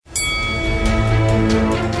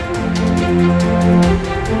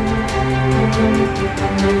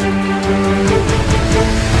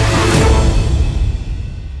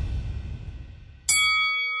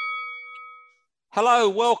Hello,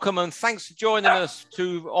 welcome, and thanks for joining us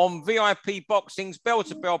on VIP Boxing's Bell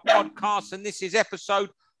to Bell podcast. And this is episode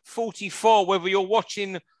 44. Whether you're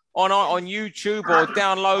watching on YouTube or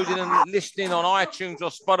downloading and listening on iTunes or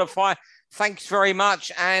Spotify, thanks very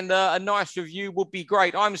much. And a nice review would be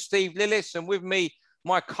great. I'm Steve Lillis, and with me,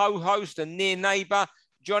 my co-host and near neighbour,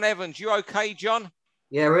 John Evans. You okay, John?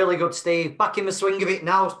 Yeah, really good, Steve. Back in the swing of it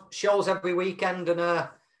now. Shows every weekend, and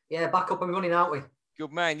back up and running, aren't we?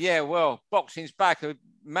 Good man. Yeah, well, boxing's back.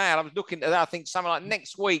 Man, I was looking at that. I think something like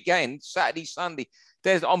next weekend, Saturday, Sunday.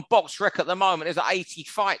 There's on Box Rec at the moment. There's 80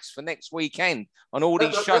 fights for next weekend on all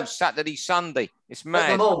these shows. Saturday, Sunday. It's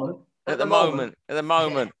mad. At the moment.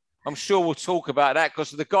 Yeah. I'm sure we'll talk about that because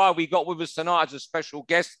the guy we got with us tonight as a special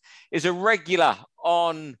guest is a regular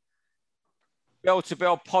on Bell to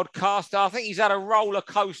Bell podcast. I think he's had a roller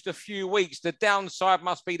coaster few weeks. The downside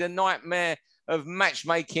must be the nightmare of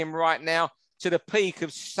matchmaking right now, to the peak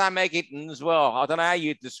of Sam Egerton as well. I don't know how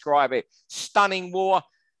you'd describe it. Stunning war,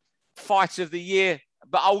 fight of the year,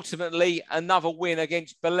 but ultimately another win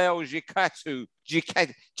against Belal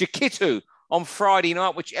Jakitou on Friday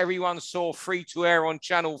night, which everyone saw free to air on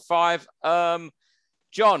Channel 5.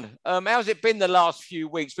 John, how's it been the last few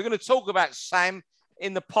weeks? We're going to talk about Sam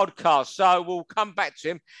in the podcast, so we'll come back to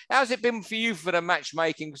him. How's it been for you for the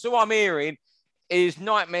matchmaking? Because all I'm hearing is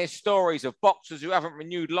nightmare stories of boxers who haven't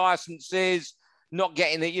renewed licenses, not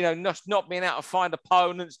getting it, not being able to find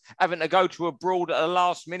opponents, having to go to abroad at the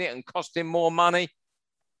last minute and costing more money.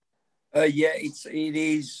 It's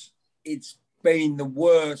been the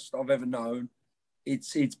worst I've ever known.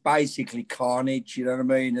 It's basically carnage, you know what I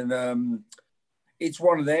mean? And it's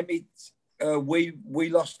one of them. We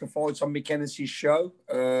lost the fights on Mick Hennessy's show.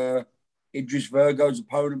 Idris Virgo's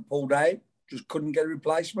opponent pulled out, just couldn't get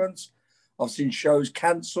replacements. I've seen shows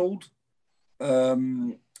cancelled.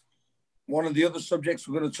 One of the other subjects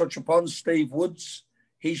we're going to touch upon, Steve Woods,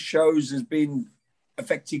 his shows has been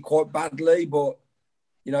affected quite badly, but,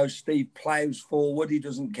 Steve plows forward. He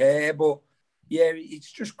doesn't care. But, yeah,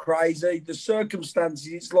 it's just crazy. The circumstances,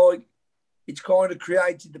 it's kind of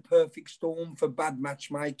created the perfect storm for bad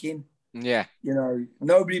matchmaking. Yeah.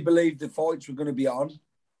 Nobody believed the fights were going to be on.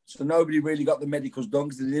 So nobody really got the medicals done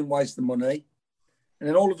because they didn't waste the money. And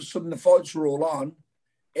then all of a sudden, the fights were all on.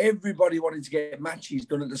 Everybody wanted to get matches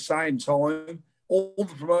done at the same time. All the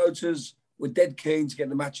promoters were dead keen to get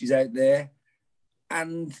the matches out there.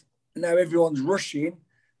 And now everyone's rushing.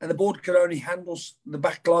 And the board can only handle the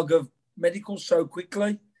backlog of medicals so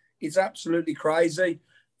quickly. It's absolutely crazy.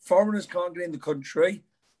 Foreigners can't get in the country.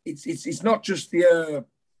 It's not just the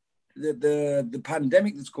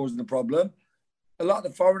pandemic that's causing the problem. A lot of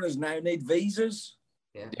the foreigners now need visas.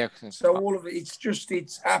 Yeah. So all of it,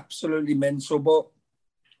 it's absolutely mental. But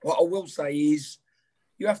what I will say is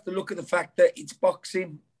you have to look at the fact that it's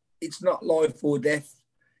boxing. It's not life or death.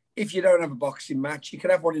 If you don't have a boxing match, you can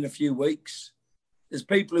have one in a few weeks. There's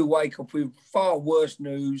people who wake up with far worse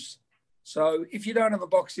news. So if you don't have a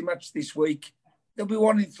boxing match this week, there'll be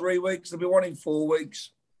one in 3 weeks. There'll be one in 4 weeks.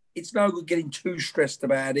 It's no good getting too stressed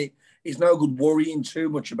about it. It's no good worrying too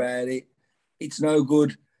much about it. It's no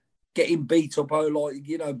good getting beat up,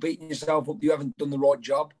 beating yourself up, you haven't done the right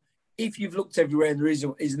job. If you've looked everywhere and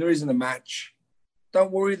there isn't a match, don't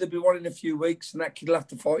worry, there'll be one in a few weeks and that kid will have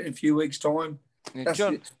to fight in a few weeks' time. That's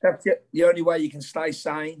the only way you can stay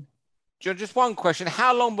sane. John, just one question.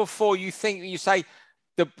 How long before you think you say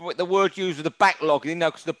the word used with the backlog,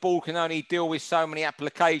 because the board can only deal with so many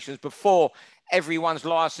applications before everyone's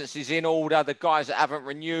license is in order, the guys that haven't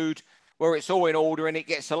renewed, where it's all in order and it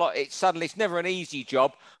gets a lot, it's never an easy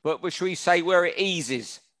job, but should we say where it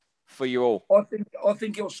eases for you all? I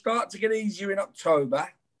think it'll start to get easier in October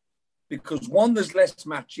because one, there's less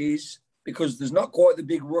matches because there's not quite the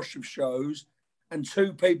big rush of shows, and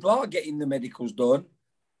two, people are getting the medicals done.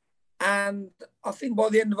 And I think by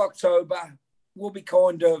the end of October, we'll be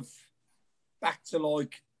kind of back to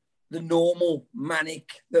the normal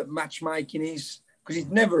manic that matchmaking is, because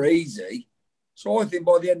it's never easy. So I think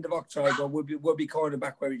by the end of October, we'll be kind of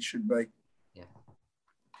back where it should be.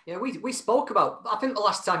 Yeah, we spoke about, I think the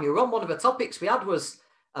last time you were on, one of the topics we had was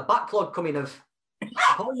a backlog coming of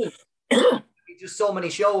just so many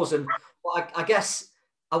shows. And I guess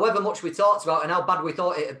however much we talked about and how bad we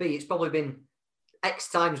thought it'd be, it's probably been X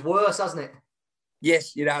times worse, hasn't it?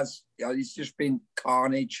 Yes, it has. It's just been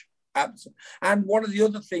carnage. And one of the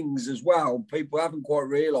other things as well, people haven't quite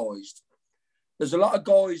realised, there's a lot of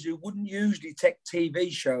guys who wouldn't usually take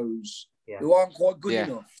TV shows who aren't quite good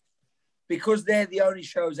enough. Because they're the only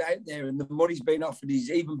shows out there and the money's being offered is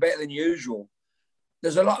even better than usual.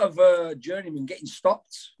 There's a lot of journeymen getting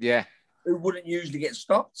stopped. Yeah. Who wouldn't usually get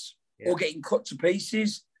stopped or getting cut to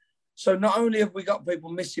pieces. So not only have we got people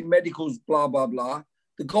missing medicals, blah, blah, blah,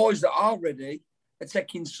 the guys that are ready are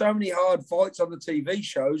taking so many hard fights on the TV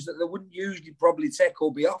shows that they wouldn't usually probably take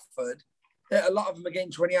or be offered. That a lot of them are getting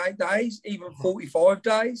 28 days, even 45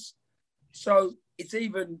 days. So it's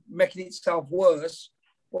even making itself worse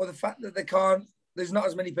by the fact that there's not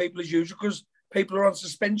as many people as usual because people are on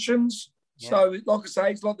suspensions. Yeah. So, like I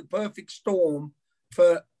say, it's like the perfect storm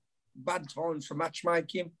for bad times for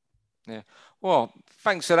matchmaking. Yeah. Well,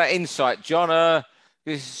 thanks for that insight, John.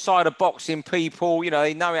 This side of boxing people,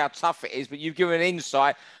 they know how tough it is, but you've given an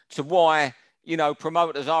insight to why,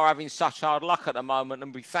 promoters are having such hard luck at the moment,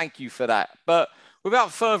 and we thank you for that. But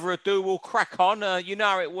without further ado, we'll crack on. You know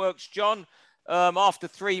how it works, John. After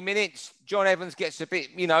 3 minutes, John Evans gets a bit,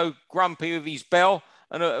 grumpy with his bell,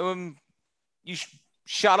 and you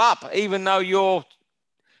shut up, even though you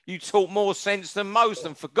talk more sense than most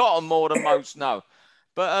and forgotten more than most know.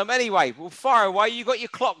 But anyway, we'll fire away. You got your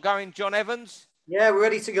clock going, John Evans? Yeah, we're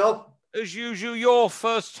ready to go. As usual, your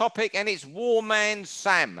first topic, and it's Warman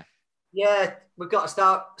Sam. Yeah, we've got to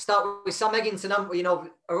start with Sam Eggington, haven't we?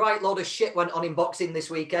 A right load of shit went on in boxing this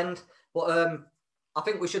weekend. But I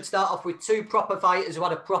think we should start off with two proper fighters who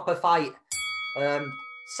had a proper fight.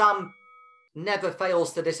 Sam never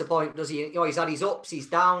fails to disappoint, does he? He's had his ups, his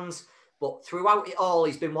downs, but throughout it all,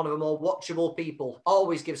 he's been one of the more watchable people.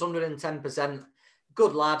 Always gives 110%.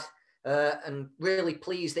 Good lad. And really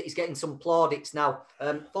pleased that he's getting some plaudits now.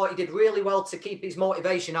 Thought he did really well to keep his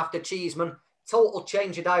motivation after Cheeseman. Total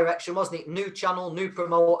change of direction, wasn't it? New channel, new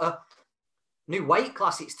promoter, new weight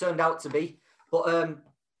class it's turned out to be. But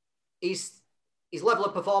his level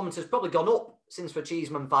of performance has probably gone up since the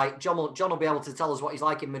Cheeseman fight. John will be able to tell us what he's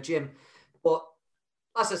like in the gym. But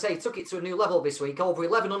as I say, he took it to a new level this week. Over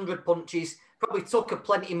 1,100 punches. Probably took a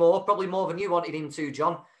plenty more. Probably more than you wanted him to,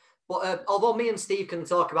 John. But although me and Steve can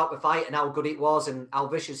talk about the fight and how good it was and how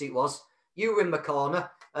vicious it was, you were in the corner.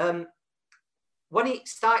 When it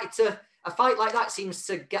started to... A fight like that seems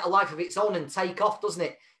to get a life of its own and take off, doesn't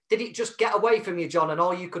it? Did it just get away from you, John, and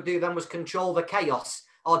all you could do then was control the chaos?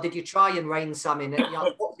 Or did you try and rein Sam in?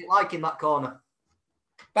 What's it like in that corner?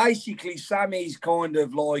 Basically, Sammy's kind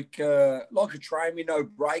of like a train with no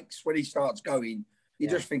brakes. When he starts going, you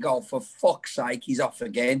just think, oh, for fuck's sake, he's off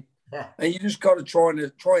again. Yeah. And you just got to try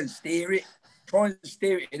and steer it. Try and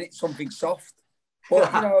steer it and it's something soft.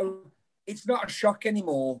 But, it's not a shock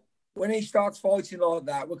anymore. When he starts fighting like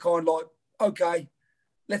that, we're kind of like, okay,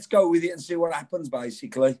 let's go with it and see what happens,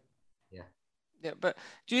 basically. Yeah, but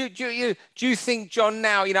do you think, John,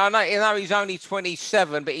 now, I know he's only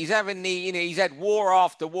 27, but he's having he's had war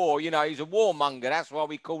after war. He's a warmonger. That's why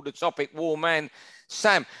we call the topic Warman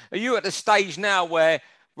Sam. Are you at the stage now where,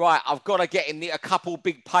 right, I've got to get in a couple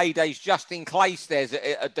big paydays just in case there's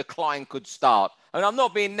a decline could start? And I'm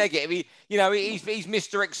not being negative. He's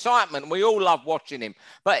Mr. Excitement. We all love watching him.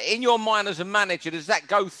 But in your mind as a manager, does that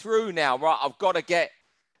go through now? Right, I've got to get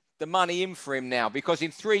the money in for him now because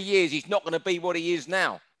in 3 years, he's not going to be what he is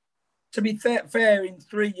now. To be fair, in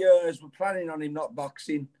 3 years, we're planning on him not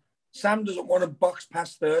boxing. Sam doesn't want to box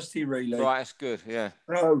past 30, really. Right, that's good, yeah.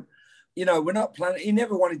 No, we're not planning. He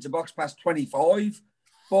never wanted to box past 25.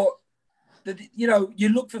 But, you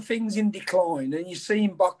look for things in decline and you see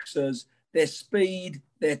in boxers, their speed,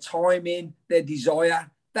 their timing, their desire,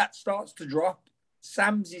 that starts to drop.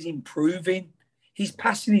 Sam's is improving. He's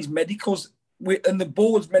passing his medicals, and the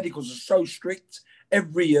board's medicals are so strict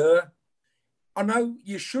every year. I know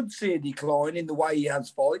you should see a decline in the way he has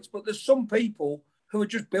fights, but there's some people who are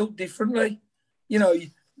just built differently.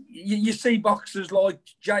 You see boxers like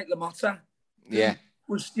Jake LaMotta. Yeah.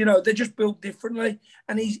 They're just built differently.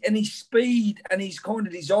 And his speed and his kind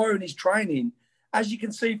of desire and his training, as you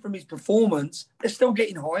can see from his performance, they're still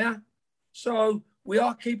getting higher. So we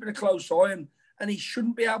are keeping a close eye and he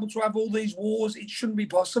shouldn't be able to have all these wars. It shouldn't be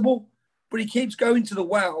possible. But he keeps going to the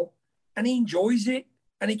well and he enjoys it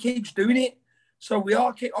and he keeps doing it. So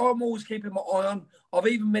I'm always keeping my eye on. I've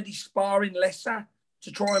even made his sparring lesser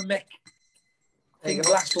to try and make things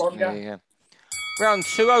last longer. Yeah. Round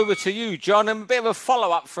two, over to you, John. And a bit of a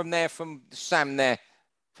follow-up from Sam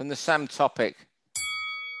from the Sam topic.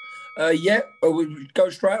 We go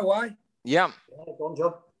straight away. Yeah. Go on,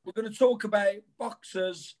 John. We're going to talk about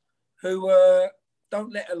boxers who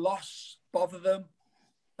don't let a loss bother them.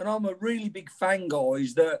 And I'm a really big fan,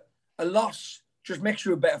 guys, that a loss just makes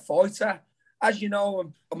you a better fighter. As you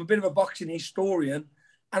know, I'm a bit of a boxing historian,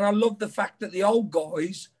 and I love the fact that the old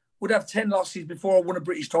guys would have 10 losses before I won a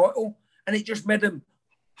British title, and it just made them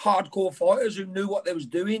hardcore fighters who knew what they was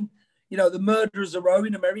doing. The Murderers of Row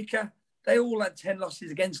in America, they all had 10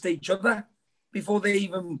 losses against each other before they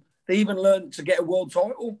even learned to get a world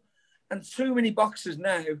title. And too many boxers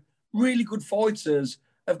now really good fighters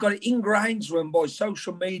have got it ingrained to them by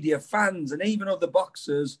social media, fans, and even other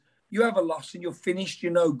boxers. You have a loss and you're finished,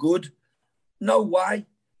 you're no good. No way.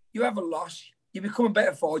 You have a loss, you become a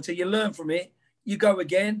better fighter, you learn from it, you go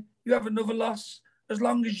again, you have another loss. As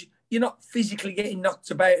long as you're not physically getting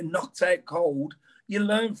knocked about and knocked out cold, you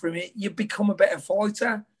learn from it, you become a better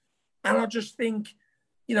fighter. And I just think,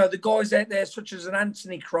 you know, the guys out there, such as an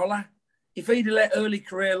Anthony Crolla, if he'd have let early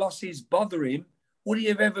career losses bother him, would he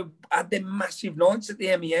have ever had them massive nights at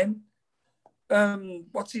the MEN?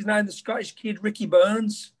 What's his name? The Scottish kid, Ricky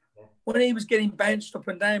Burns. When he was getting bounced up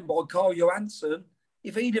and down by Carl Johansson,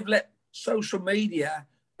 if he'd have let social media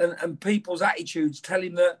and people's attitudes tell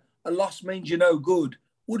him that a loss means you're no good,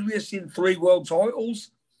 would we have seen 3 world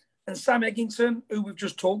titles? And Sam Eggington, who we've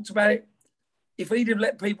just talked about, if he'd have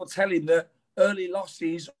let people tell him that early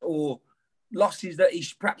losses or losses that he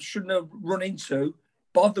perhaps shouldn't have run into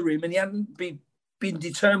bother him and he hadn't been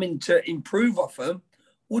determined to improve off them,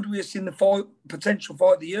 would we have seen the potential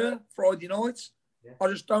fight of the year, Friday nights? Yeah. I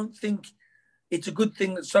just don't think it's a good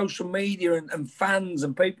thing that social media and fans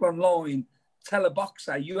and people online tell a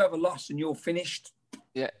boxer, you have a loss and you're finished.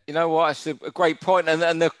 Yeah, you know what? It's a great point.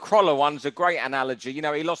 And the Crolla one's a great analogy. You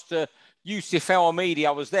know, he lost to Yusuf El Hamidi.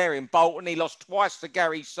 I was there in Bolton. He lost twice to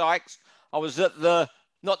Gary Sykes. I was at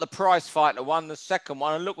not the prize fight that won, the second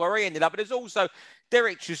one. And look where he ended up. But there's also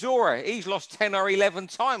Derek Chisora. He's lost 10 or 11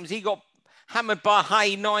 times. He got hammered by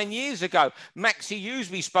Hay 9 years ago. Maxi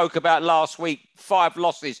Usby spoke about last week, 5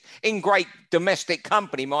 losses in great domestic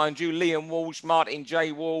company, mind you. Liam Walsh, Martin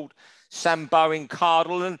J. Ward, Sam Bowen,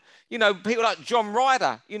 Cardle, and, you know, people like John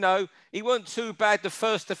Ryder. You know, he weren't too bad the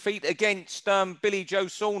first defeat against Billy Joe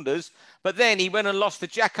Saunders, but then he went and lost to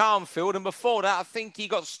Jack Armfield, and before that, I think he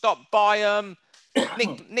got stopped by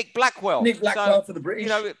Nick Blackwell. Nick Blackwell for the British. You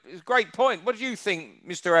know, it's a great point. What do you think,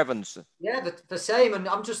 Mr. Evans? Yeah, the same. And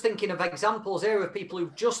I'm just thinking of examples here of people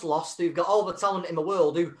who've just lost, who've got all the talent in the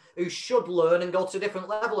world, who should learn and go to a different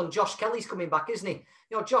level. And Josh Kelly's coming back, isn't he?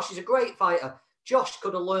 You know, Josh is a great fighter. Josh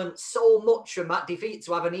could have learned so much from that defeat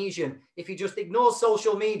to Avanesian. If he just ignores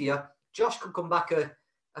social media, Josh could come back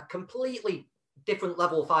a completely different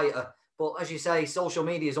level fighter. But as you say, social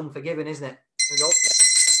media is unforgiving, isn't it? There we go.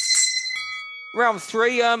 Round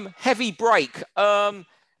 3, heavy break. Something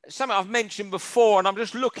I've mentioned before, and I'm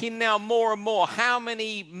just looking now more and more. How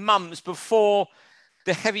many months before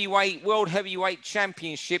the World Heavyweight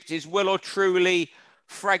Championships is well or truly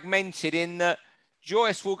fragmented in that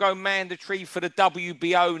Joyce will go mandatory for the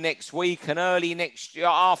WBO next week, and early next year,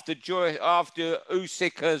 after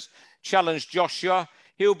Usyk has challenged Joshua,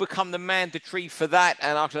 he'll become the mandatory for that.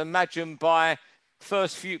 And I can imagine by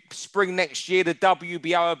spring next year, the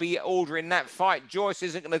WBO will be ordering that fight. Joyce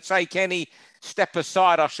isn't going to take any step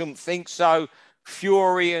aside, I shouldn't think so.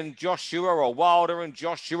 Fury and Joshua, or Wilder and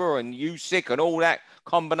Joshua and Usyk, and all that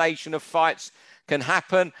combination of fights can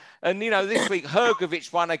happen. And, you know, this week,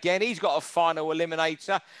 Hrgovic won again. He's got a final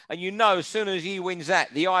eliminator. And, you know, as soon as he wins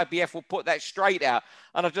that, the IBF will put that straight out.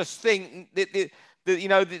 And I just think that,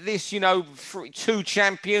 this, 2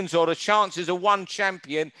 champions, or the chances of 1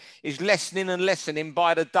 champion, is lessening and lessening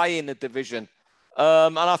by the day in the division.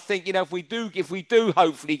 And I think, you know, if we do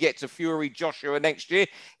hopefully get to Fury Joshua next year,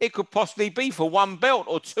 it could possibly be for 1 belt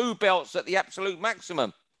or 2 belts at the absolute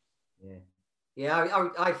maximum. Yeah,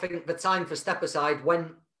 I think the time for step aside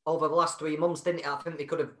went over the last 3 months, didn't it? I think they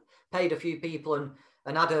could have paid a few people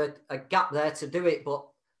and had a gap there to do it, but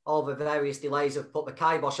all the various delays have put the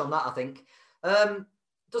kibosh on that, I think.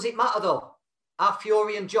 Does it matter, though? Are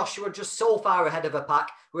Fury and Joshua just so far ahead of a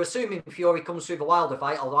pack? We're assuming Fury comes through the Wilder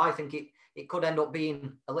fight, although I think it could end up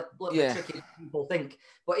being a little bit tricky than people think.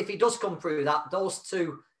 But if he does come through that, those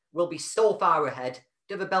 2 will be so far ahead.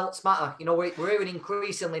 Do the belts matter? You know, we're hearing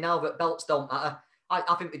increasingly now that belts don't matter.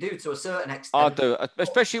 I think they do to a certain extent. I do,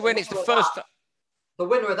 especially when it's the first. The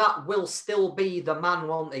winner of that will still be the man,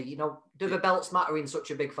 won't he? You know, do the belts matter in such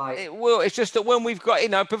a big fight? It will. It's just that when we've got, you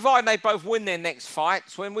know, providing they both win their next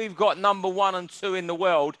fights, when we've got number 1 and 2 in the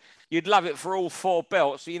world, you'd love it for all 4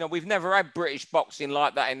 belts. You know, we've never had British boxing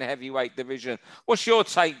like that in the heavyweight division. What's your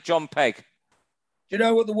take, John Pegg? Do you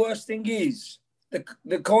know what the worst thing is?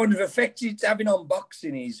 The kind of effect it's having on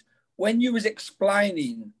boxing is when you was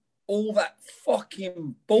explaining all that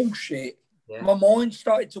fucking bullshit, my mind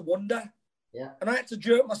started to wonder. Yeah. And I had to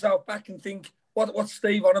jerk myself back and think, what's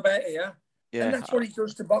Steve on about here? Yeah. And that's what it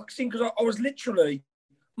does to boxing, because I was literally,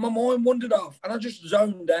 my mind wandered off and I just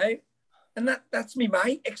zoned out. And that's me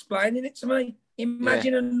mate explaining it to me.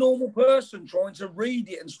 Imagine a normal person trying to read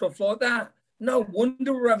it and stuff like that. No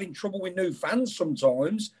wonder we're having trouble with new fans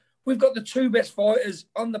sometimes. We've got the 2 best fighters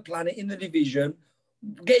on the planet in the division,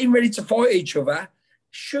 getting ready to fight each other.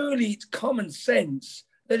 surely it's common sense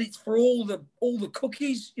that it's for all the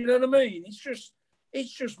cookies. You know what I mean?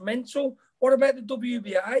 It's just mental. What about the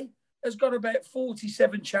WBA? Has got about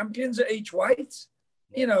 47 champions at each weight,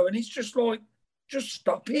 you know, and it's just like, just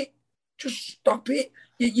stop it. Just stop it.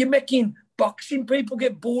 You're making boxing people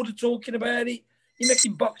get bored of talking about it. You're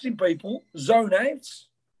making boxing people zone out.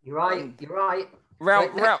 You're right. You're right.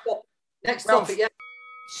 Next topic, yeah.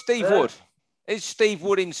 Steve Wood. Is Steve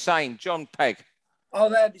Wood insane? John Pegg. Oh,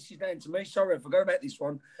 this is down to me. Sorry, I forgot about this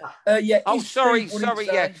one. Yeah. Oh, sorry.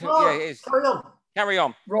 Yeah, it is. Carry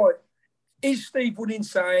on. Right. Is Steve Wood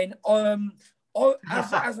insane?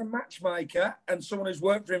 As a matchmaker and someone who's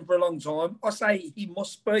worked for him for a long time, I say he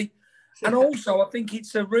must be. And also, I think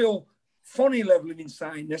it's a real funny level of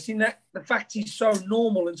insaneness in that the fact he's so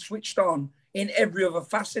normal and switched on in every other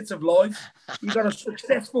facet of life. You've got a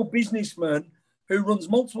successful businessman who runs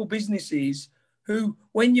multiple businesses who,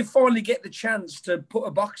 when you finally get the chance to put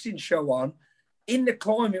a boxing show on, in the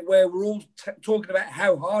climate where we're all talking about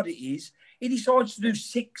how hard it is, he decides to do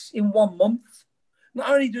 6 in 1 month. Not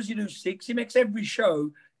only does he do 6, he makes every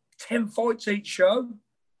show 10 fights each show.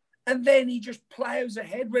 And then he just plows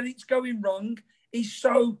ahead when it's going wrong. He's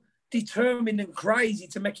so determined and crazy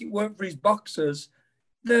to make it work for his boxers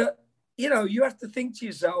that, you know, you have to think to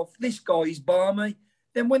yourself, this guy is balmy.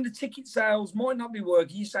 Then when the ticket sales might not be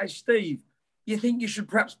working, you say, Steve, you think you should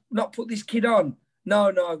perhaps not put this kid on?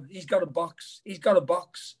 No, he's got a box. He's got a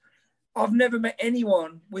box. I've never met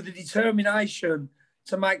anyone with the determination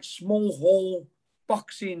to make small hall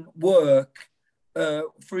boxing work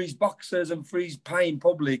for his boxers and for his paying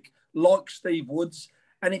public like Steve Woods.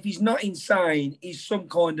 And if he's not insane, he's some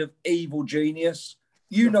kind of evil genius.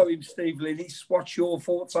 You know him, Steve Lillis. What's your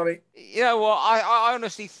thoughts on it? You know what? I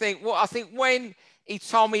honestly think, I think when he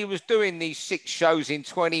told me he was doing these 6 shows in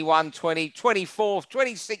 21, 20, 24,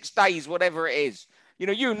 26 days, whatever it is, you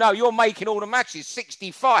know, you're making all the matches,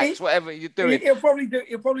 60 fights, whatever you're doing. He'll probably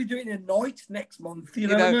do it in a night next month. You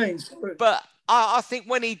know what I mean? But I think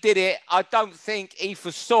when he did it, I don't think he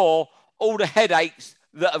foresaw all the headaches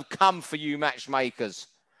that have come for you matchmakers.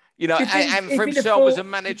 You know, and for himself as a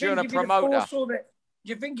manager and a promoter. Do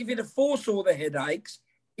you think if he'd have foresaw the headaches,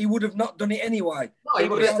 he would have not done it anyway? No, he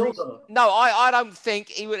would have still done it. No, I don't think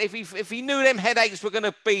he would. If he knew them headaches were going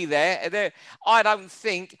to be there, I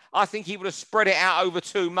think he would have spread it out over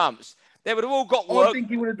 2 months. They would have all got work. I think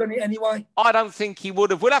he would have done it anyway. I don't think he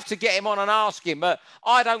would have. We'll have to get him on and ask him, but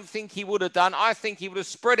I don't think he would have done. I think he would have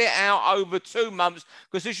spread it out over 2 months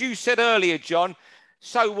because, as you said earlier, John,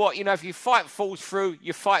 so what? You know, if your fight falls through,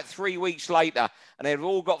 you fight 3 weeks later. And they've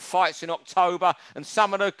all got fights in October. And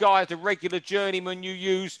some of the guys, the regular journeymen you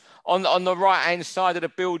use on the right-hand side of the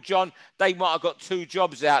bill, John, they might have got 2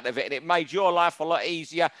 jobs out of it. And it made your life a lot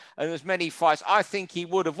easier. And there's many fights. I think he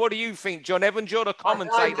would have. What do you think, John Evans? You're the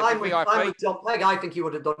commentator for VIP. I'm with John Pegg. I think he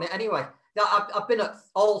would have done it anyway. Now, I've been at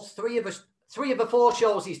all 3 of the 4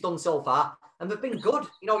 shows he's done so far. And they've been good.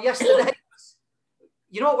 You know, yesterday...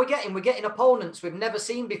 You know what we're getting? We're getting opponents we've never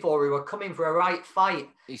seen before who are coming for a right fight.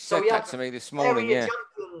 He said that to me this morning, yeah.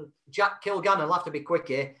 Jack Kilgannon, I'll have to be quick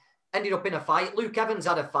here, ended up in a fight. Luke Evans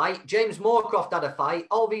had a fight. James Moorcroft had a fight.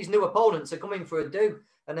 All these new opponents are coming for a do.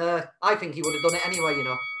 And I think he would have done it anyway, you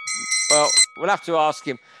know. Well, we'll have to ask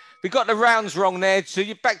him. We got the rounds wrong there. So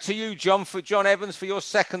back to you, John, for John Evans, for your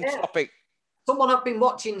second topic. Someone I've been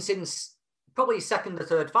watching since probably his 2nd or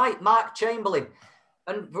 3rd fight, Mark Chamberlain.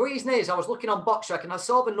 And the reason is I was looking on BoxRec and I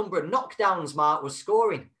saw the number of knockdowns Mark was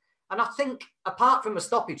scoring. And I think apart from the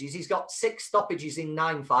stoppages, he's got 6 stoppages in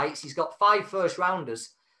 9 fights. He's got 5 first-rounders,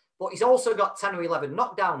 but he's also got 10 or 11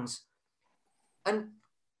 knockdowns. And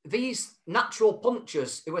these natural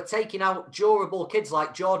punchers who are taking out durable kids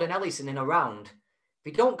like Jordan Ellison in a round,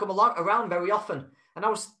 they don't come around very often. And I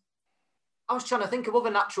was trying to think of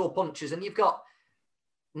other natural punchers, and you've got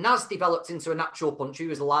Naz developed into a natural puncher. He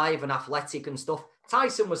was live and athletic and stuff.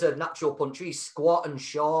 Tyson was a natural puncher. He's squat and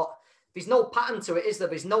short. There's no pattern to it, is there?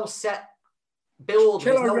 There's no set build.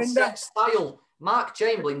 There's no set style. Mark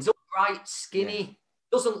Chamberlain's upright, skinny,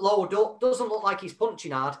 doesn't load up, doesn't look like he's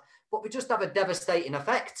punching hard, but we just have a devastating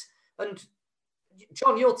effect. And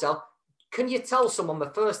John, can you tell someone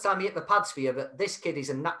the first time he hit the pads for you that this kid is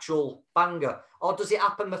a natural banger? Or does it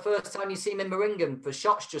happen the first time you see him in the ring and the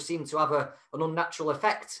shots just seem to have an unnatural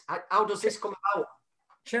effect? How does this come about?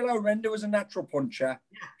 Chelo Render was a natural puncher.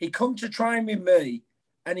 He come to train with me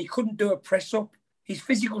and he couldn't do a press-up. His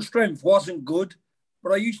physical strength wasn't good.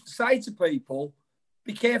 But I used to say to people,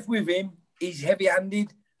 be careful with him. He's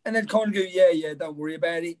heavy-handed. And they'd kind of go, yeah, don't worry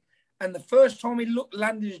about it. And the first time he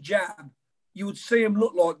landed a jab, you would see him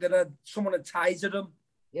look like that someone had tasered him.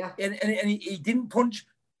 Yeah. And he didn't punch.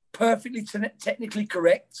 perfectly technically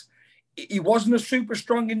correct. He wasn't a super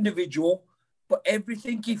strong individual, but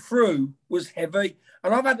everything he threw was heavy.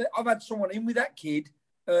 And I've had someone in with that kid.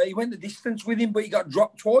 He went the distance with him, but he got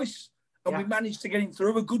dropped twice. And we managed to get him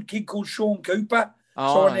through. A good kid called Sean Cooper.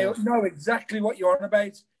 So I know exactly what you're on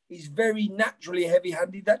about. He's very naturally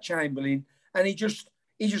heavy-handed, that Chamberlain. And he just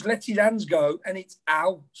lets his hands go, and it's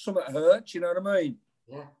something hurts. You know what I mean?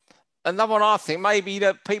 Yeah. Another one I think maybe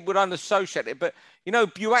that people would unassociate it, but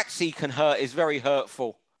Buatsi can hurt, is very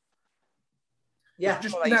hurtful. Yeah,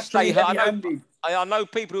 just naturally heavy-handed. I know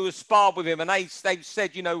people who have sparred with him, and they've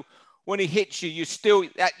said, when he hits you, you still,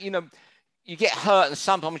 you get hurt, and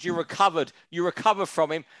sometimes you recover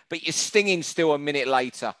from him, but you're stinging still a minute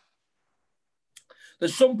later.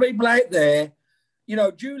 There's some people out there,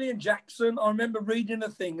 Julian Jackson. I remember reading a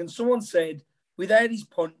thing, and someone said, without his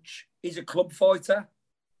punch, he's a club fighter.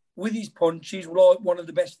 With his punch, he's like one of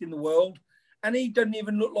the best in the world, and he doesn't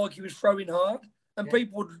even look like he was throwing hard. And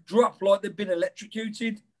people would drop like they've been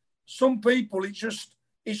electrocuted. Some people, it's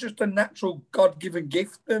just a natural God-given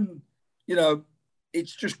gift, and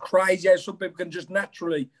it's just crazy how some people can just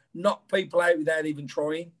naturally knock people out without even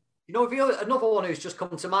trying. Another one who's just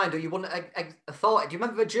come to mind, who you wouldn't have thought. Do you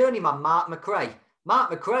remember the journeyman Mark McRae?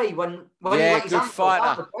 Mark McRae, when he let his hands go,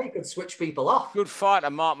 Mark McRae could switch people off. Good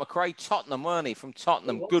fighter, Mark McRae. Tottenham, weren't he? From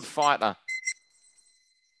Tottenham. Good fighter.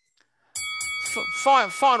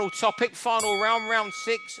 Final topic, final round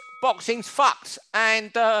 6. Boxing's fucked.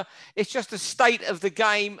 And it's just a state of the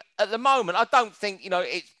game at the moment. I don't think,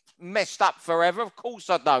 it's messed up forever. Of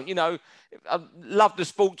course I don't. I love the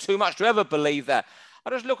sport too much to ever believe that. I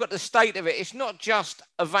just look at the state of it. It's not just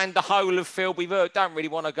Evander Holyfield. We don't really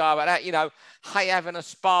want to go about that. Hay having a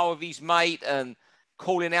spar with his mate and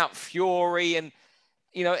calling out Fury. And,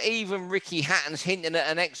 even Ricky Hatton's hinting at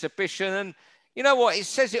an exhibition. And you know what? It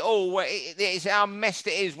says it all. It's how messed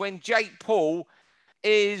it is when Jake Paul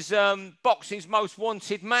is boxing's most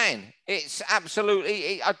wanted man. It's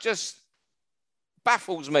absolutely, it just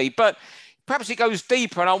baffles me. But perhaps it goes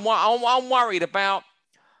deeper. And I'm worried about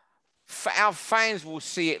our fans will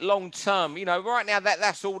see it long term. Right now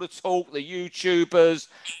that's all the talk, the YouTubers,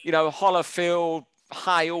 Holyfield,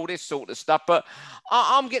 Hay, all this sort of stuff. But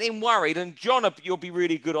I'm getting worried, and John, you'll be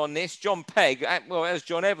really good on this, John Pegg, well, as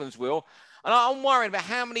John Evans will. And I'm worried about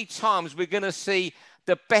how many times we're going to see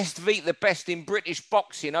the best beat the best in British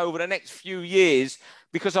boxing over the next few years,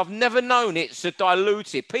 because I've never known it so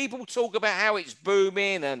diluted. People talk about how it's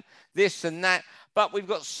booming and this and that. But we've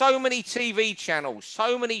got so many TV channels,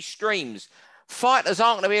 so many streams. Fighters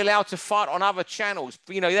aren't going to be allowed to fight on other channels.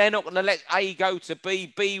 They're not going to let A go to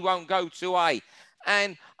B, B won't go to A.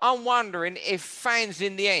 And I'm wondering if fans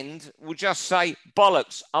in the end will just say,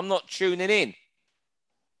 bollocks, I'm not tuning in.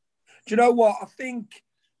 Do you know what? I think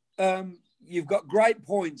you've got great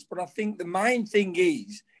points, but I think the main thing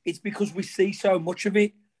is it's because we see so much of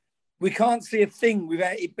it. We can't see a thing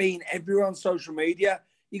without it being everywhere on social media.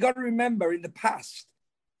 You got to remember, in the past,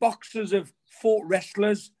 boxers have fought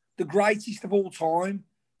wrestlers, the greatest of all time,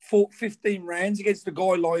 fought 15 rounds against a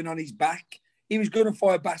guy lying on his back. He was going to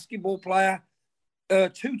fight a basketball player.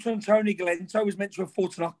 Two-ton Tony Galento was meant to have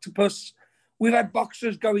fought an octopus. We've had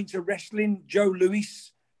boxers go into wrestling, Joe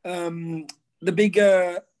Louis, the big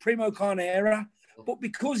Primo Carnera. But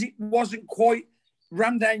because it wasn't quite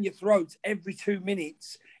rammed down your throat every 2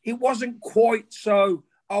 minutes, it wasn't quite so...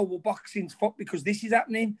 oh, well, boxing's fucked because this is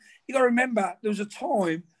happening. You got to remember, there was a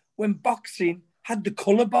time when boxing had the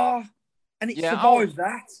colour bar, and it survived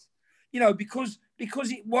that. Because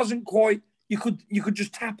it wasn't quite, you could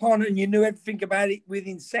just tap on and you knew everything about it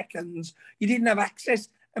within seconds. You didn't have access.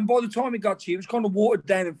 And by the time it got to you, it was kind of watered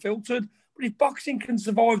down and filtered. But if boxing can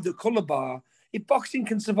survive the colour bar, if boxing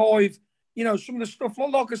can survive, some of the stuff,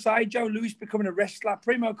 like I say, Joe Louis becoming a wrestler,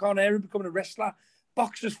 Primo Carnera becoming a wrestler,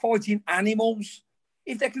 boxers fighting animals.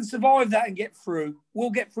 If they can survive that and get through, we'll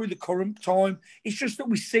get through the current time. It's just that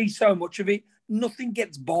we see so much of it. Nothing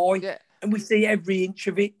gets by. Yeah. And we see every inch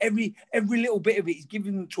of it. Every little bit of it is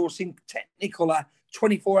given to us in Technicolor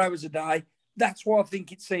 24 hours a day. That's why I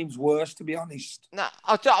think it seems worse, to be honest. No,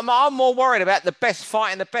 I'm more worried about the best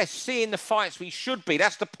fight and the best seeing the fights we should be.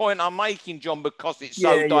 That's the point I'm making, John, because it's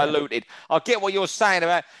so diluted. I get what you're saying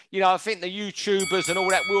about, I think the YouTubers and all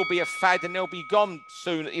that will be a fad and they'll be gone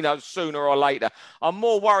soon, sooner or later. I'm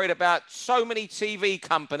more worried about so many TV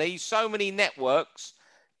companies, so many networks.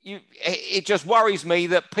 It just worries me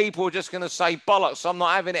that people are just going to say, bollocks, I'm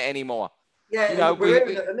not having it anymore. Yeah, we're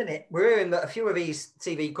hearing at the minute, we're hearing that a few of these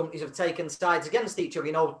TV companies have taken sides against each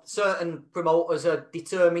other. Certain promoters are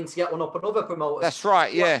determined to get one up on other promoters. That's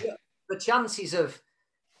right, yeah. The chances of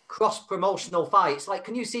cross-promotional fights, like,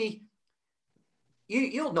 can you see,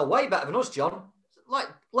 you'll know way better than us, John. Like,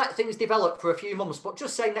 let things develop for a few months, but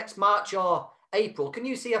just say next March or April, can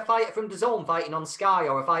you see a fighter from DAZN fighting on Sky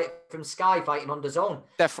or a fighter from Sky fighting on DAZN?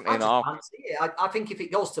 Definitely not. I can't see it. I think if it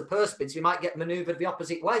goes to purse bids, we might get manoeuvred the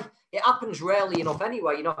opposite way. It happens rarely enough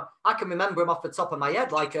anyway. You know, I can remember him off the top of my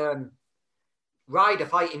head, like Ryder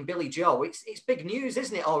fighting Billy Joe. It's big news,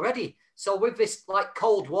 isn't it, already? So with this like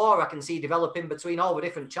Cold War I can see developing between all the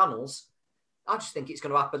different channels, I just think it's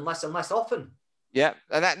going to happen less and less often. Yeah,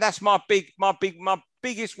 and that's my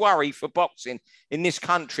biggest worry for boxing in this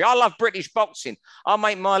country. I love British boxing. I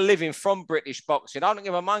make my living from British boxing. I don't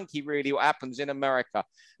give a monkey really what happens in America,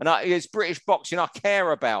 and it's British boxing I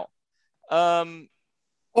care about. I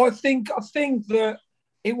think that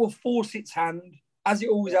it will force its hand, as it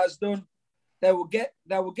always has done. They will get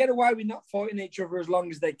away with not fighting each other as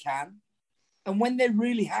long as they can, and when they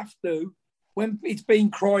really have to, when it's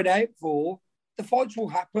being cried out for, the fights will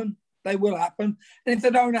happen. They will happen. And if they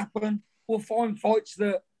don't happen, we'll find fights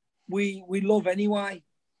that we love anyway.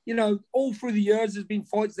 You know, all through the years, there's been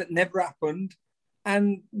fights that never happened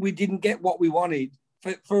and we didn't get what we wanted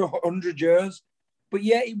for 100 years. But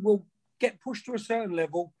yeah, it will get pushed to a certain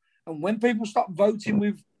level. And when people start voting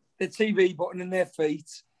with their TV button in their feet,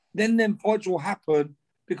 then them fights will happen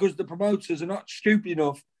because the promoters are not stupid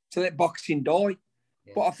enough to let boxing die.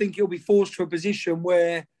 Yeah. But I think it'll be forced to a position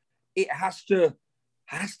where it has to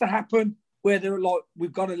happen, where they're like,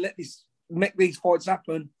 we've got to make these fights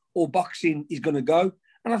happen or boxing is going to go.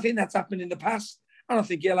 And I think that's happened in the past. And I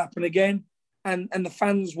think it'll happen again. And the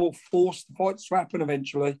fans will force the fights to happen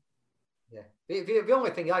eventually. Yeah. The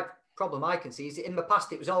only problem I can see is in the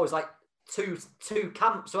past, it was always like two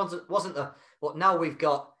camps, wasn't there? But now we've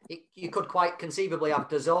got, you could quite conceivably have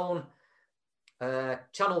DAZN,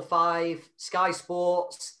 Channel 5, Sky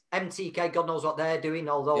Sports, MTK, God knows what they're doing,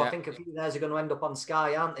 although yeah. I think a few of theirs are going to end up on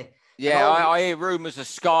Sky, aren't they? Yeah, I hear rumours of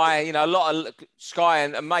Sky, you know, a lot of Sky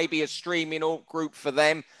and maybe a streaming group for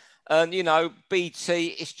them. And, you know,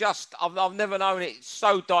 BT, it's just, I've never known it. It's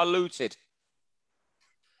so diluted.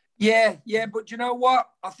 Yeah, but you know what?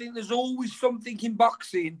 I think there's always something in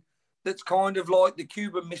boxing that's kind of like the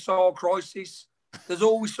Cuban Missile Crisis. There's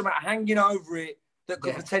always something hanging over it that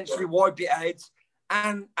could potentially wipe it out.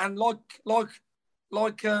 And like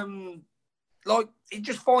it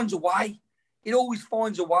just finds a way. It always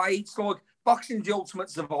finds a way. It's like boxing's the ultimate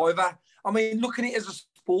survivor. I mean, look at it as a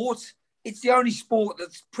sport. It's the only sport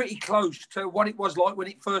that's pretty close to what it was like when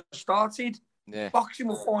it first started. Yeah. Boxing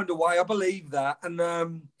will find a way. I believe that.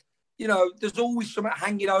 And, you know, there's always something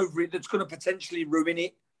hanging over it that's going to potentially ruin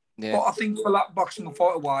it. Yeah. But I think for that, boxing will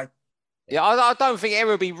fight away. Yeah, I don't think it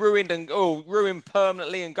ever be ruined ruined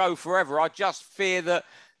permanently and go forever. I just fear that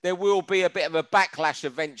there will be a bit of a backlash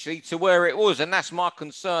eventually to where it was. And that's my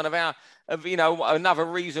concern of you know, another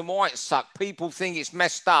reason why it sucked. People think it's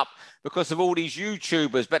messed up because of all these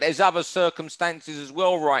YouTubers, but there's other circumstances as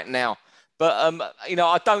well right now. But, you know,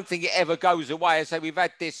 I don't think it ever goes away. I say we've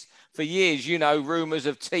had this for years, you know, rumours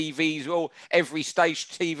of TVs, well, every stage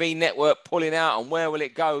TV network pulling out, and where will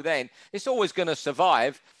it go then? It's always going to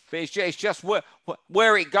survive, but it's just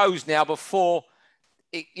where it goes now before,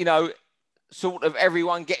 it, you know, sort of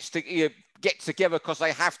everyone gets to get together because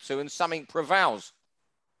they have to and something prevails.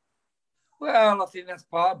 Well, I think that's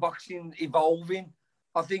part of boxing evolving.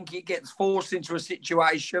 I think it gets forced into a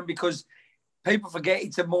situation because people forget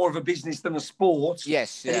it's more of a business than a sport.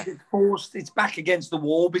 Yes, yeah. It gets forced, it's back against the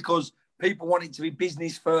wall because people want it to be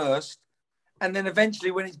business first. And then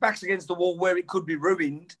eventually when it's back against the wall where it could be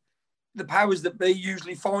ruined, the powers that be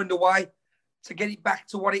usually find a way to get it back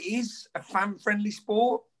to what it is, a fan-friendly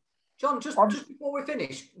sport. John, just before we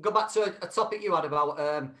finish, go back to a topic you had about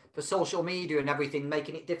the social media and everything,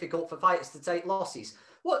 making it difficult for fighters to take losses.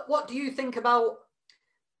 What do you think about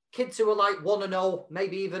kids who are like 1-0,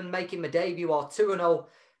 maybe even making the debut, or 2-0,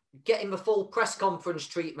 getting the full press conference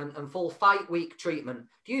treatment and full fight week treatment?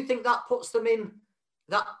 Do you think that puts them in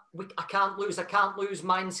that I can't lose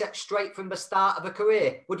mindset straight from the start of a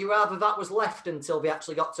career? Would you rather that was left until they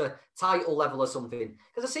actually got to title level or something?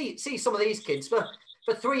 Because I see some of these kids for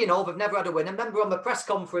 3-0, they've never had a win. I remember on the press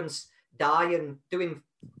conference and doing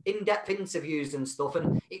in-depth interviews and stuff,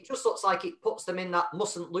 and it just looks like it puts them in that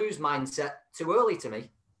mustn't lose mindset too early to me.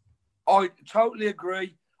 I totally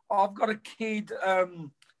agree. I've got a kid,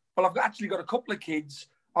 I've actually got a couple of kids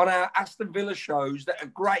on our Aston Villa shows that are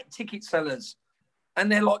great ticket sellers.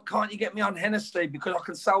 And they're like, can't you get me on Hennessy because I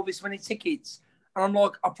can sell this many tickets? And I'm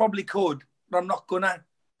like, I probably could, but I'm not gonna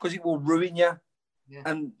because it will ruin you. Yeah.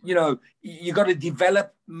 And, you know, you got to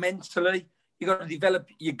develop mentally. You got to develop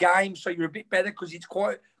your game so you're a bit better because it's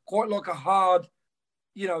quite like a hard,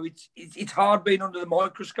 you know, it's hard being under the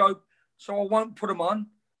microscope. so I won't put them on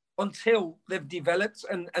until they've developed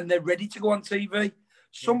and they're ready to go on TV.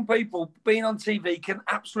 Some people being on TV can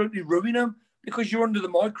absolutely ruin them because you're under the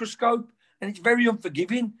microscope and it's very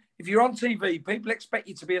unforgiving. If you're on TV, people expect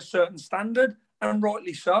you to be a certain standard, and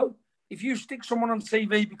rightly so. If you stick someone on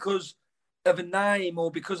TV because of a name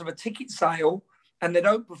or because of a ticket sale and they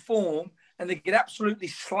don't perform and they get absolutely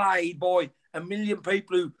slayed by a million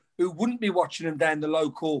people who wouldn't be watching them down the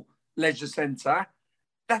local leisure centre,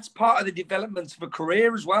 that's part of the development of a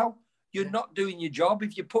career as well. You're not doing your job.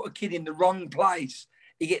 If you put a kid in the wrong place,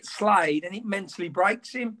 he gets slayed and it mentally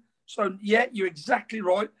breaks him. So, yeah, you're exactly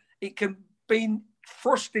right. It can be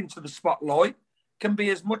thrust into the spotlight, can be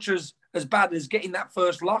as much as bad as getting that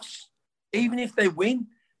first loss. Even if they win,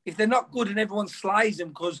 if they're not good and everyone slays them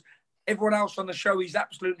because everyone else on the show is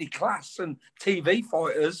absolutely class and TV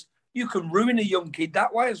fighters, you can ruin a young kid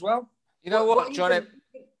that way as well. You know what, John?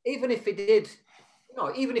 Even if he did,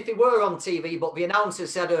 even if he were on TV, but the announcer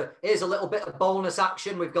said, here's a little bit of bonus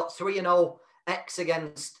action. We've got 3-0 X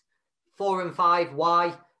against 4-5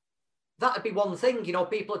 Y. That'd be one thing,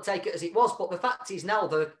 people would take it as it was. But the fact is now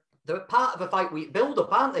they're part of a fight week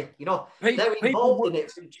build-up, aren't they? They're involved in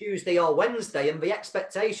it from Tuesday or Wednesday, and the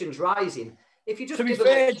expectations rising. If you just to be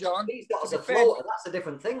fair, John, he's got as a floater, that's a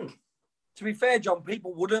different thing. To be fair, John,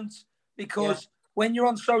 people wouldn't, because when you're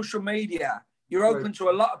on social media, you're open to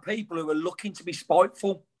a lot of people who are looking to be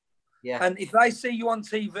spiteful. Yeah. And if they see you on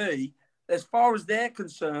TV, as far as they're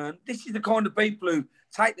concerned, this is the kind of people who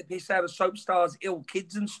take the piss out of soap stars, ill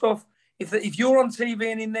kids and stuff. If you're on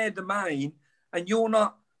TV and in their domain and you're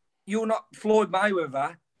not Floyd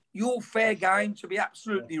Mayweather, you're fair game to be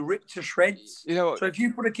absolutely ripped to shreds. So if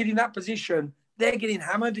you put a kid in that position, they're getting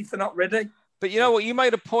hammered if they're not ready. But you know what? You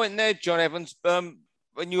made a point there, John Evans,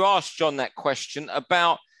 when you asked John that question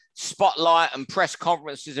about spotlight and press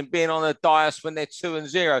conferences and being on a dais when they're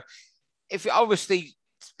 2-0. If obviously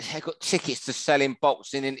they've got tickets to sell in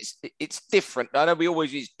boxing and it's different. I know we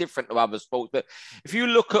always use different to other sports, but if you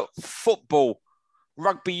look at football,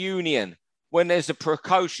 rugby union, when there's a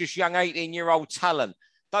precocious young 18-year-old talent,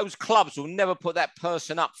 those clubs will never put that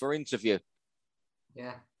person up for interview.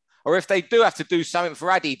 Yeah. Or if they do have to do something for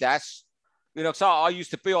Adidas, because I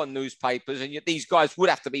used to be on newspapers and these guys would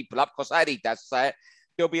have to be put up because Adidas say it.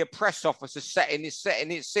 There'll be a press officer sitting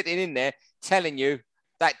in there telling you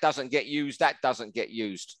that doesn't get used, that doesn't get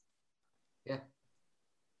used. Yeah.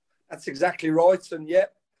 That's exactly right. And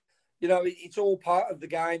it's all part of the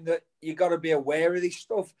game that you got to be aware of this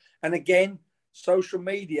stuff. And again, social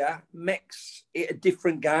media makes it a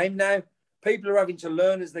different game now. People are having to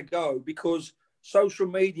learn as they go because social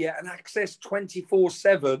media and access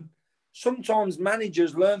 24/7. Sometimes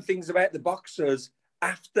managers learn things about the boxers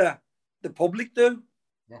after the public do,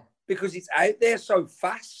 because it's out there so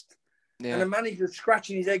fast. Yeah. And the manager's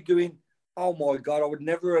scratching his head going, oh my God, I would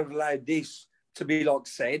never have allowed this to be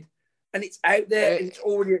said. And it's out there and it's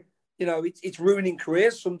already, it's ruining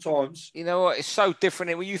careers sometimes. You know what? It's so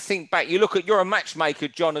different. And when you think back, you're a matchmaker,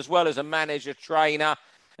 John, as well as a manager, trainer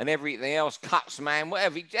and everything else, cuts man,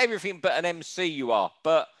 whatever, everything but an MC you are.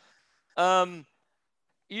 But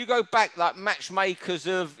you go back like matchmakers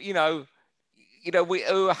of, as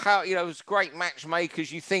great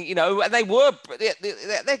matchmakers, you think, and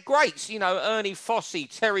they're greats, Ernie Fossey,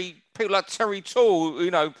 people like Terry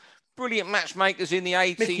Toole, brilliant matchmakers in the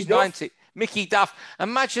 80s, 90s, Mickey Duff.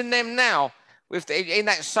 Imagine them now in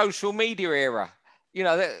that social media era.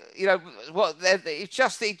 I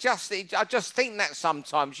just think that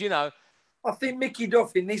sometimes, I think Mickey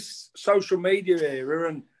Duff in this social media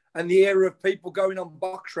era and the era of people going on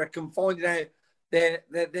BoxRec and finding out their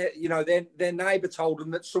neighbour told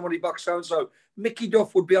them that somebody boxed so-and-so. Mickey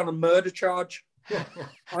Duff would be on a murder charge. I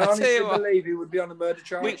honestly believe he would be on a murder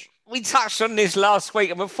charge. We touched on this last week,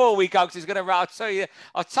 and before we go, because it's going to, I'll tell you,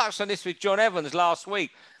 I touched on this with John Evans last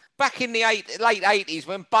week. Back in the late 80s,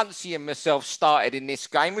 when Buncey and myself started in this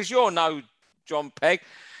game, as you'll know, John Pegg,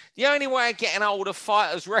 the only way of getting hold of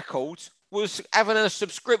fighters' records was having a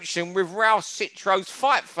subscription with Ralph Citro's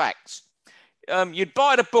Fight Facts. You'd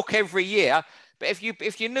buy the book every year, but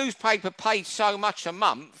if your newspaper paid so much a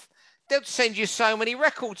month, they'd send you so many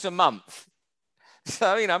records a month.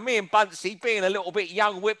 So, me and Buncey, being a little bit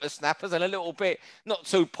young whippersnappers and a little bit not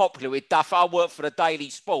too popular with Duff, I worked for the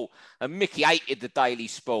Daily Sport, and Mickey hated the Daily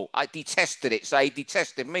Sport. I detested it, so he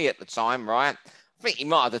detested me at the time, right? I think he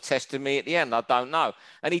might have detested me at the end, I don't know.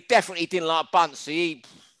 And he definitely didn't like Buncey.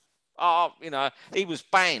 He was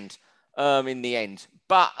banned in the end.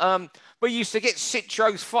 But we used to get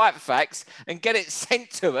Citro's Fight Facts and get it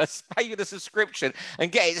sent to us, pay you the subscription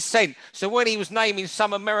and get it sent. So when he was naming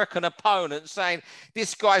some American opponent saying,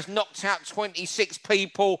 this guy's knocked out 26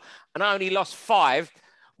 people and only lost 5,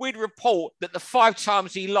 we'd report that the 5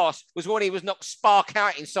 times he lost was when he was knocked spark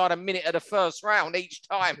out inside a minute of the first round each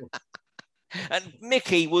time. And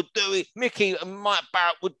Mickey and Mike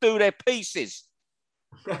Barrett would do their pieces.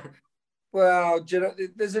 Well,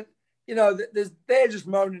 they're just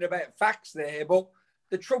moaning about facts there. But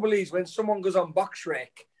the trouble is when someone goes on BoxRec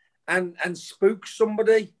and spooks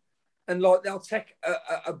somebody, and like they'll take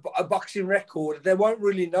a boxing record, they won't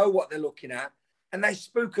really know what they're looking at, and they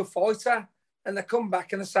spook a fighter, and they come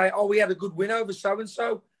back and they say, "Oh, we had a good win over so and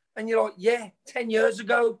so," and you're like, "Yeah, 10 years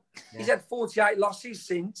ago, he's had 48 losses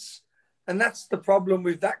since." And that's the problem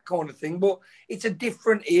with that kind of thing. But it's a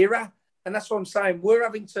different era. And that's what I'm saying. We're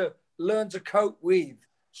having to learn to cope with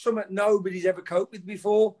something nobody's ever coped with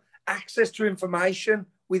before. Access to information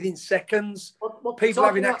within seconds. People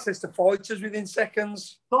having access to fighters within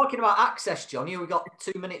seconds. Talking about access, John, we've got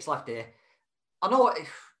 2 minutes left here. I know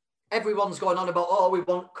everyone's going on about, oh, we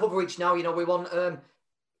want coverage now. We want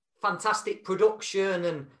fantastic production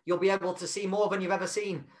and you'll be able to see more than you've ever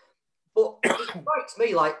seen. But it strikes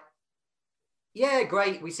me like, yeah,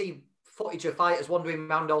 great. We see footage of fighters wandering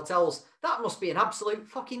around hotels. That must be an absolute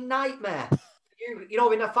fucking nightmare.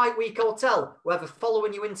 In a fight week hotel, where they're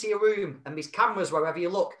following you into your room and there's cameras wherever you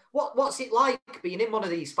look. What's it like being in one of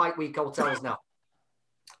these fight week hotels now?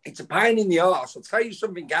 It's a pain in the arse. I'll tell you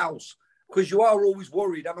something else, because you are always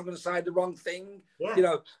worried, am I going to say the wrong thing?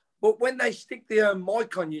 Yeah. But when they stick the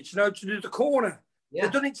mic on you, to do the corner, they've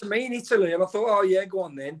done it to me in Italy, and I thought, oh yeah, go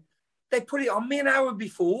on then. They put it on me an hour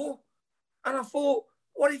before. And I thought,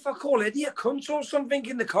 what if I call Eddie a cunt or something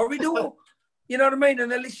in the corridor? You know what I mean?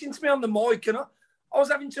 And they're listening to me on the mic, and I was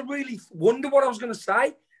having to really wonder what I was going to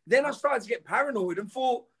say. Then I started to get paranoid and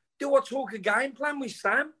thought, do I talk a game plan with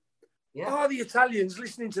Sam? Yeah. Are the Italians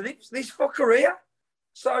listening to this fucker here?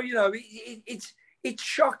 So, it's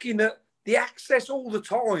shocking that the access all the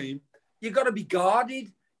time, you've got to be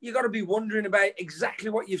guarded. You've got to be wondering about exactly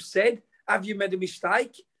what you've said. Have you made a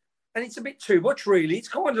mistake? And it's a bit too much, really. It's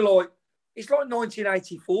kind of like, it's like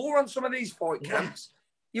 1984 on some of these fight camps.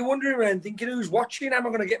 You're wondering around thinking, who's watching? Am I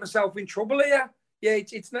going to get myself in trouble here? Yeah,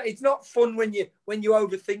 it's not fun when you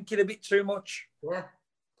overthink it a bit too much. Yeah.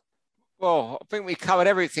 Well, I think we covered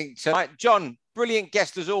everything tonight. John, brilliant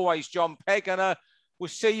guest as always, John Pegg, and we'll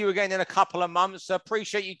see you again in a couple of months. I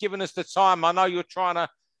appreciate you giving us the time. I know you're trying to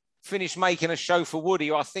finish making a show for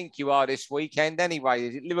Woody. I think you are this weekend anyway.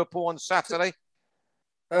 Is it Liverpool on Saturday?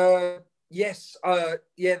 Yes, the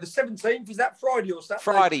 17th, is that Friday or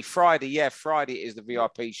Saturday? Friday, yeah, Friday is the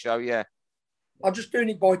VIP show, yeah. I'm just doing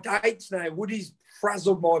it by dates now. Woody's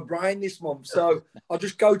frazzled my brain this month, so I'll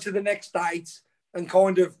just go to the next date and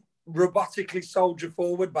kind of robotically soldier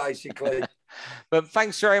forward, basically. But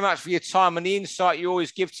thanks very much for your time, and the insight you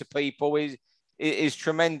always give to people is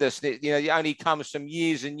tremendous. It only comes from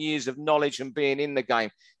years and years of knowledge and being in the game.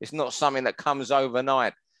 It's not something that comes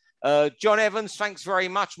overnight. John Evans, thanks very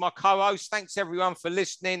much. My co-host, thanks everyone for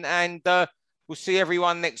listening, and we'll see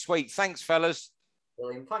everyone next week. Thanks, fellas.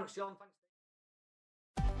 Brilliant. Thanks, John.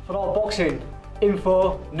 For all boxing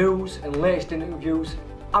info, news, and latest interviews,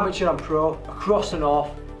 amateur and pro, across the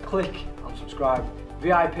north, click and subscribe.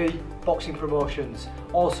 VIP Boxing Promotions.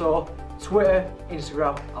 Also, Twitter,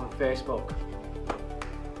 Instagram, and Facebook.